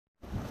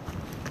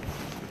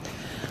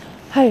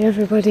Hi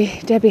everybody,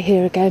 Debbie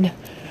here again.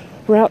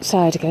 We're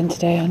outside again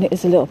today and it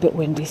is a little bit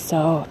windy,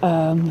 so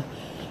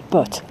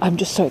but I'm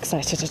just so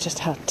excited. I just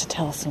had to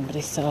tell somebody,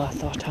 so I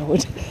thought I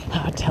would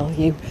tell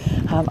you.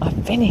 I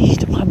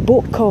finished my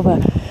book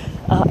cover.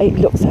 It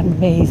looks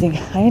amazing.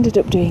 I ended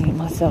up doing it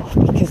myself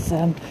because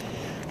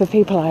the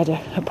people I'd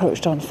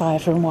approached on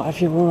Fiverr and what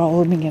have you were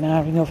all umming and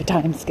ahhing over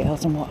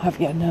timescales and what have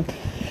you, and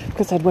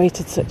because I'd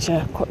waited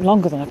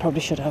longer than I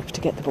probably should have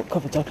to get the book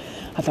cover done,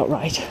 I thought,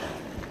 right,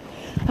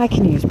 I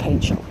can use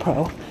PaintShop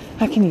Pro,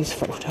 I can use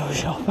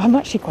Photoshop. I'm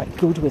actually quite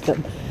good with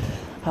them.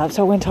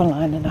 So I went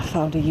online and I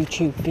found a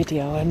YouTube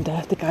video, and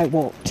the guy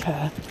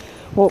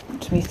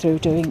walked me through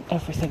doing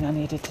everything I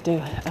needed to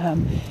do.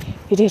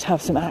 He did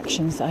have some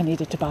actions that I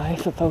needed to buy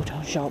for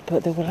Photoshop,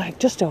 but they were like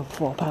just over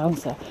 £4,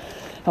 so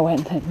I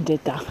went and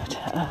did that.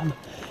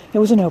 It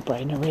was a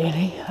no-brainer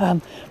really,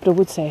 but I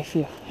would say if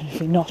you're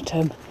not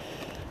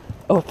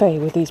au fait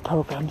with these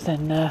programs,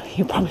 then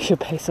you probably should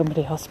pay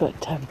somebody else,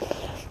 but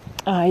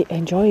I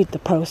enjoyed the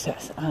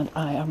process and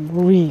I am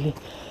really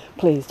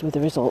pleased with the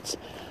results.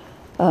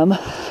 I'm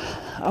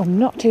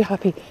not too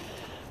happy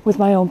with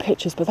my own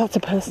pictures, but that's a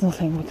personal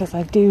thing because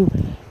I do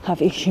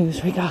have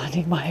issues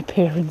regarding my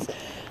appearance,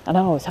 and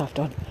I always have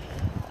done.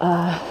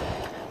 I've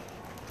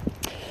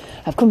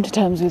come to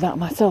terms with that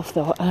myself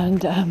though,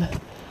 and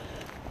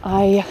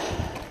I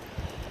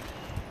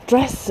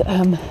dress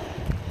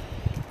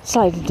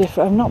slightly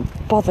different. I'm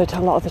not bothered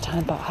a lot of the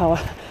time about how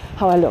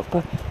I look,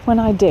 but when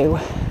I do,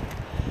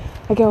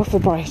 I go for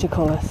brighter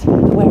colours,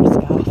 wear a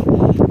scarf,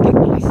 pick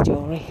nice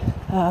jewellery,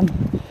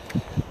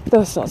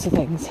 those sorts of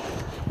things.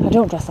 I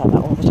don't dress like that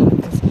all the time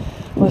because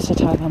most of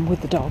the time I'm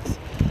with the dogs.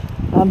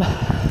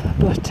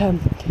 But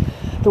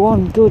the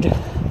one good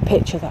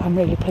picture that I'm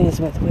really pleased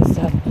with was,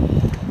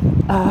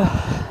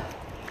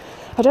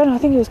 I don't know, I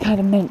think it was kind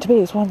of meant to be.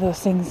 It's one of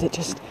those things that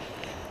just,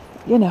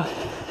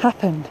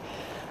 happened.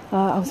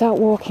 I was out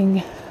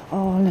walking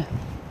on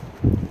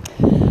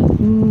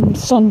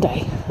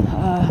Sunday,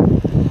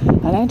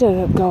 and I ended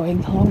up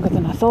going longer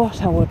than I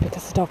thought I would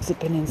because the dogs had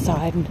been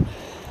inside and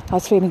I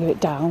was feeling a bit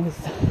down with,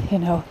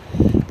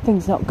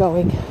 things not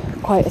going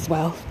quite as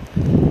well.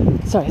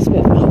 Sorry, it's a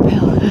bit of an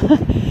uphill.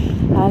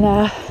 And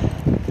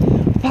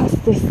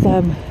past this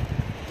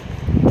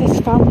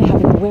family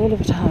having a whale of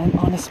a time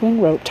on a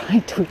swing rope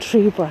tied to a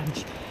tree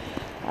branch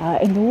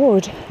in the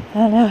wood.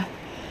 And I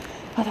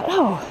thought,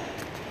 oh,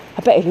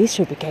 I bet Elise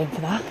would be game for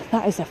that.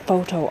 That is a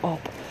photo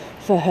op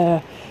for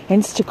her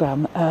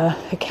Instagram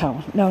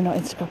account. No, not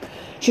Instagram.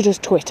 She does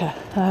Twitter.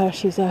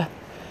 She's an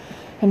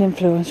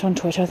influencer on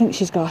Twitter. I think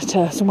she's got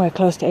somewhere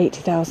close to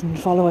 80,000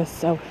 followers.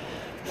 So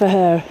for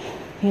her,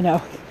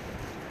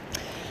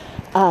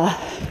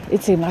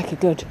 it seemed like a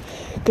good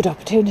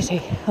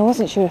opportunity. I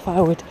wasn't sure if I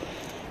would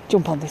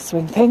jump on this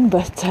swing thing,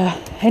 but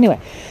anyway,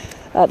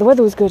 the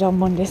weather was good on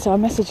Monday, so I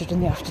messaged her in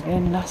the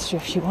afternoon and asked her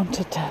if she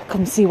wanted to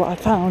come see what I'd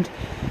found.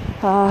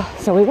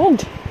 So we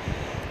went,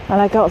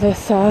 and I got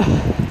this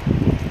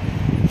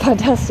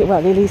fantastic,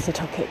 well, Elisa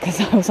took it because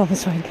I was on the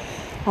swing.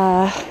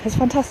 This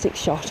fantastic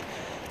shot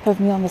of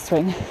me on the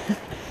swing.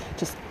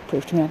 Just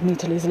proved to me I'd need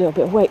to lose a little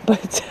bit of weight,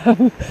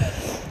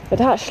 but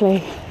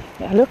actually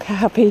I look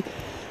happy,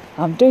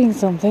 I'm doing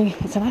something,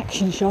 it's an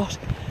action shot.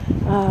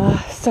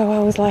 So I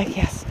was like,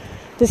 yes,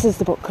 this is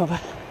the book cover.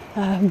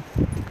 Then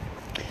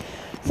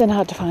I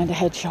had to find a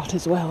headshot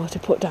as well to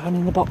put down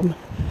in the bottom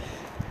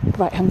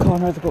right hand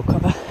corner of the book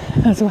cover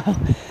as well.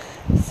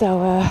 So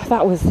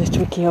that was the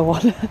trickier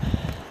one.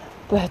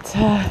 But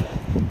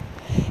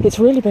it's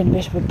really been a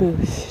bit of a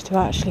boost to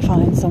actually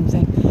find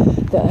something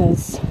that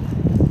has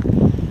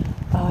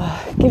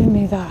given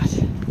me that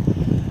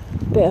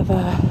bit of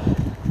a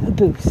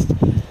boost.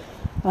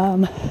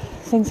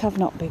 Things have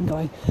not been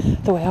going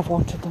the way I've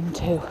wanted them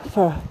to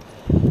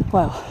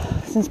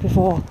since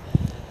before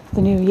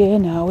the new year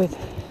now, with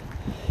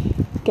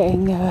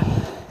getting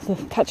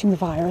catching the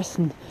virus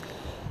and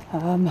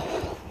one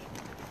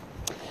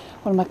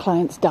of my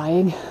clients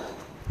dying.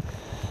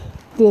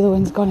 The other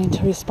one's gone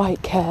into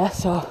respite care,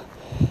 so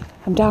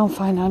I'm down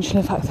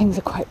financially. In fact, things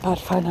are quite bad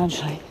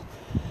financially.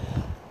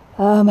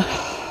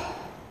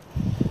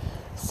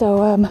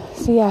 So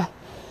yeah,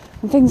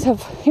 and things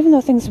have, even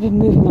though things have been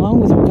moving along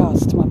with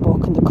regards to my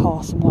book and the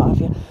course and what have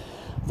you,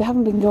 they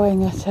haven't been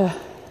going at a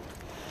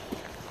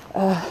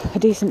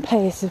decent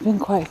pace. It's been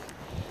quite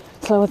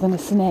slower than a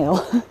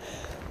snail,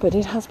 but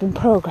it has been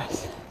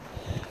progress.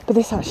 But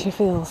this actually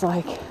feels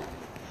like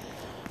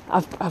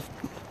I've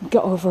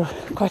got over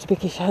quite a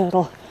biggish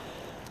hurdle.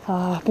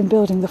 I've been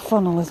building the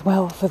funnel as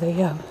well for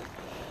the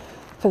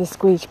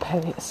squeeze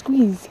page,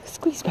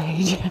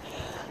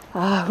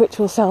 which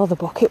will sell the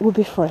book. It will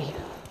be free,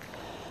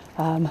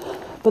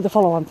 but the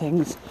follow-on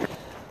things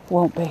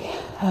won't be.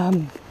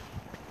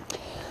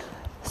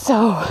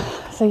 So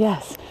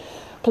yes,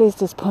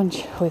 pleased as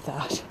punch with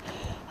that.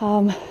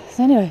 So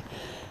anyway,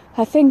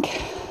 I think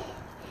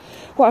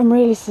what I'm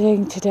really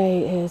seeing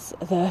today is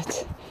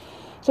that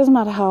it doesn't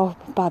matter how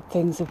bad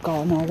things have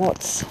gone or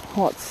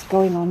what's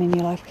going on in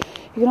your life,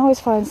 you can always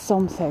find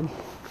something.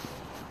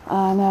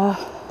 And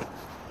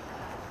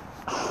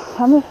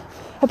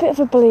a bit of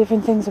a believer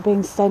in things are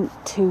being sent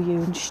to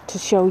you and to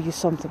show you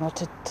something, or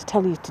to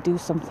tell you to do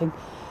something.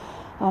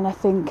 And I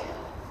think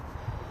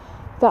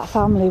that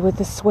family with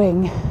the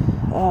swing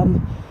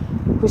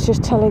was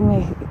just telling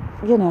me,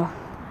 you know,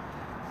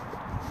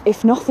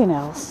 if nothing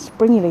else,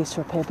 bring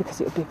Elisa up here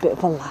because it would be a bit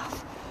of a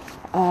laugh.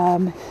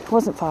 It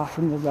wasn't far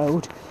from the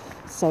road,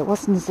 so it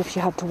wasn't as if she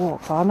had to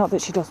walk far. Not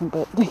that she doesn't,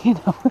 but, you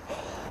know,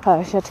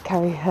 she had to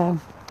carry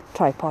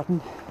tripod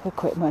and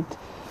equipment.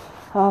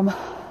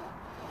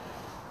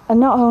 And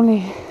not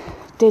only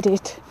did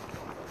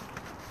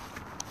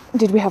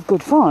we have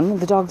good fun,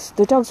 the dogs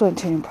weren't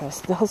too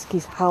impressed. The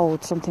huskies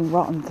howled something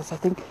rotten because I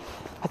think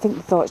they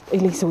thought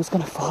Elisa was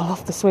going to fall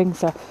off the swing,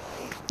 so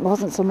it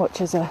wasn't so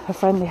much as a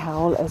friendly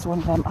howl as one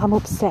of them "I'm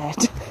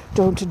upset,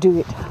 don't do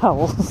it"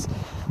 howls,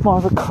 more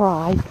of a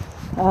cry.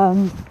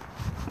 I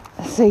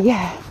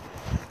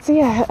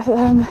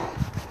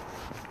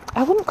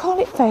wouldn't call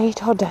it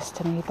fate or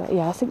destiny, but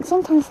yeah, I think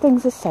sometimes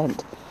things are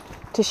sent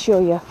to show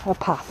you a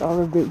path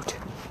or a route.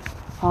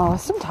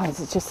 Sometimes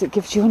it's just it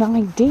gives you an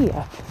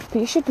idea, but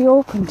you should be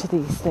open to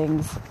these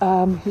things.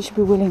 You should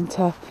be willing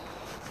to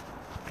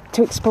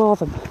explore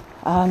them.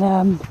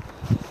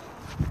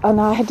 And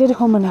I did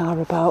hum and ah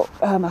about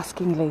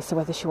asking Elisa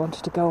whether she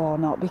wanted to go or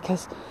not,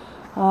 because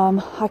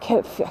I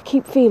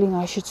keep feeling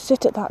I should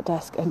sit at that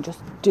desk and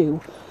just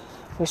do.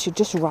 I should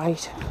just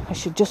write. I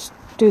should just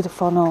do the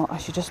funnel. I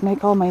should just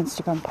make all my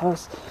Instagram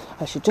posts.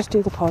 I should just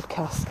do the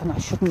podcast, and I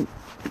shouldn't,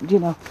 you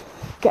know,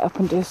 get up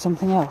and do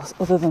something else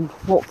other than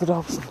walk the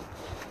dogs and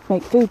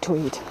make food to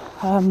eat.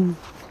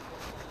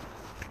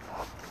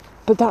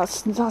 But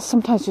that's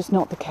sometimes just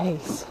not the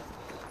case.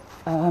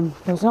 There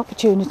was an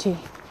opportunity.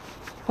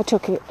 I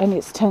took it, and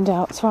it's turned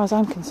out, as far as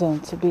I'm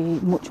concerned, to be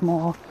much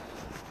more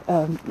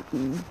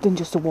than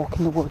just a walk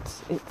in the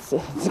woods. It's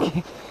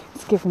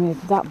given me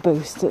that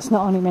boost. It's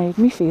not only made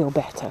me feel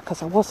better,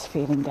 because I was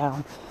feeling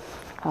down.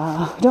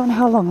 I don't know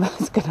how long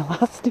that's going to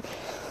last,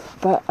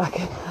 but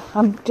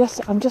I'm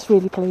just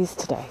really pleased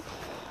today,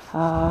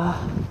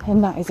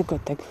 and that is a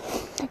good thing.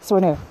 So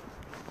anyway,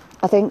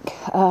 I think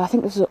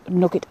this is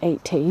nugget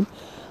 18.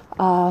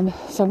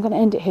 So I'm going to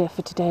end it here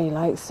for today.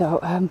 So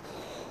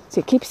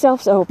keep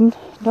yourselves open.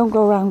 Don't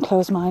go around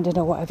closed-minded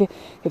or whatever.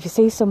 If you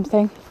see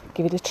something,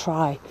 give it a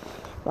try.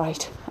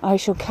 Right, I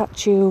shall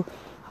catch you,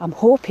 I'm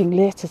hoping,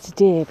 later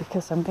today,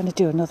 because I'm going to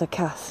do another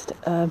cast.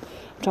 I'm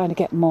trying to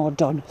get more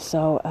done.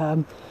 So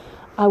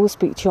I will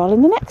speak to you all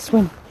in the next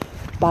one.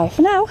 Bye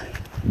for now.